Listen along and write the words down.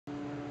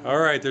All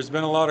right, there's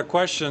been a lot of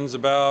questions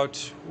about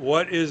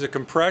what is a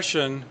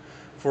compression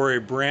for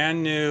a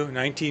brand new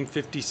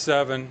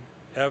 1957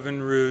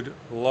 Evinrude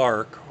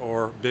Lark,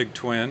 or Big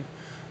Twin,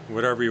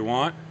 whatever you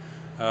want.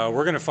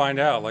 We're going to find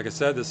out. Like I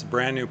said, this is a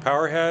brand new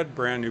power head,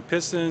 brand new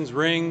pistons,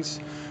 rings,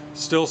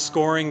 still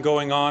scoring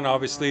going on.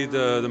 Obviously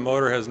the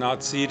motor has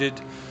not seated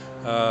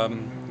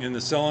in the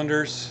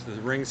cylinders.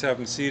 The rings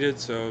haven't seated,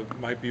 so it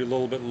might be a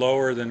little bit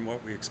lower than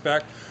what we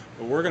expect.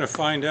 But we're going to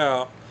find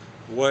out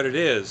what it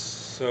is.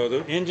 So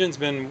the engine's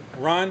been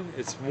run,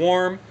 it's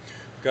warm,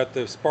 we've got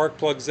the spark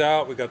plugs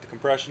out, we've got the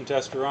compression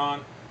tester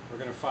on. We're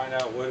going to find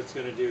out what it's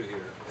going to do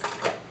here.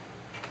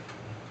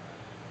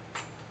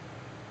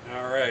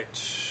 All right.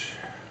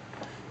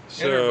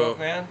 So,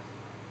 man.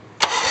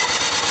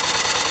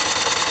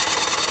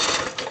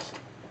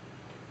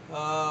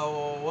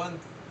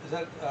 Is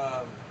that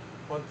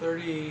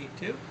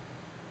 132? Is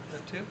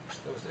that 2?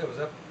 It was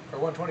up, or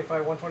 125,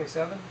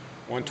 127?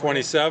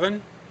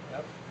 127.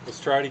 Yep. Let's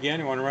try it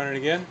again. You want to run it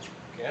again?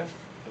 Can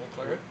we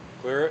clear it?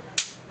 Clear it.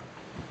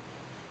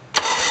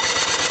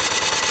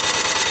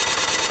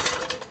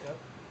 Yep.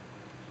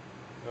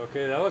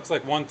 Okay, that looks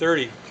like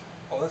 130.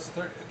 Oh, that's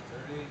 30.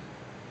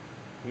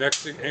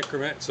 Next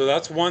increment. So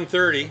that's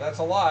 130. That's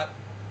a lot.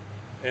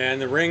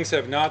 And the rings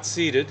have not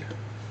seated.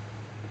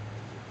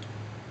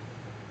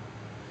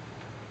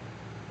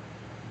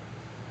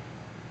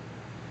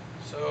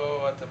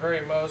 So at the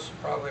very most,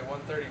 probably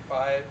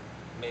 135,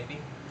 maybe.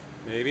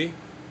 Maybe.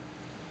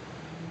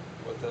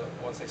 With the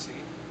once they see.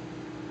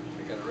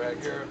 We got a rag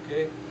here.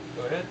 Okay,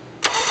 go ahead.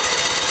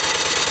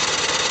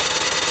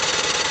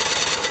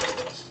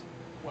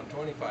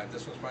 125.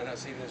 This one's probably not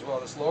seated as well.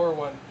 This lower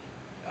one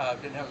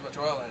didn't have as much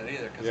oil in it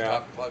either because the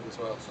top plug was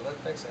oil. So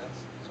that makes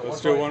sense. So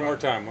let's do it one more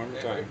time. One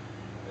more time.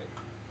 Wait.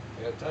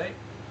 You got it tight.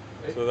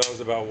 Wait. So that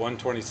was about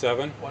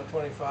 127.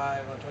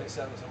 125,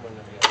 127, somewhere in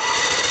there.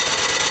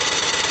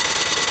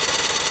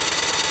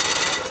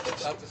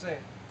 About the same.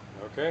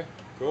 Okay,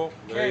 cool.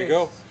 There you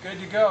go. Good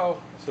to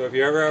go. So if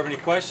you ever have any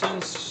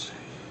questions,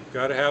 you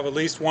got to have at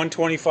least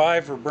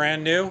 125 for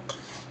brand new,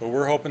 but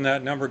we're hoping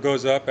that number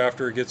goes up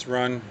after it gets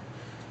run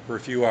for a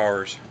few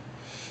hours.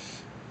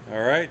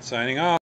 All right, signing off.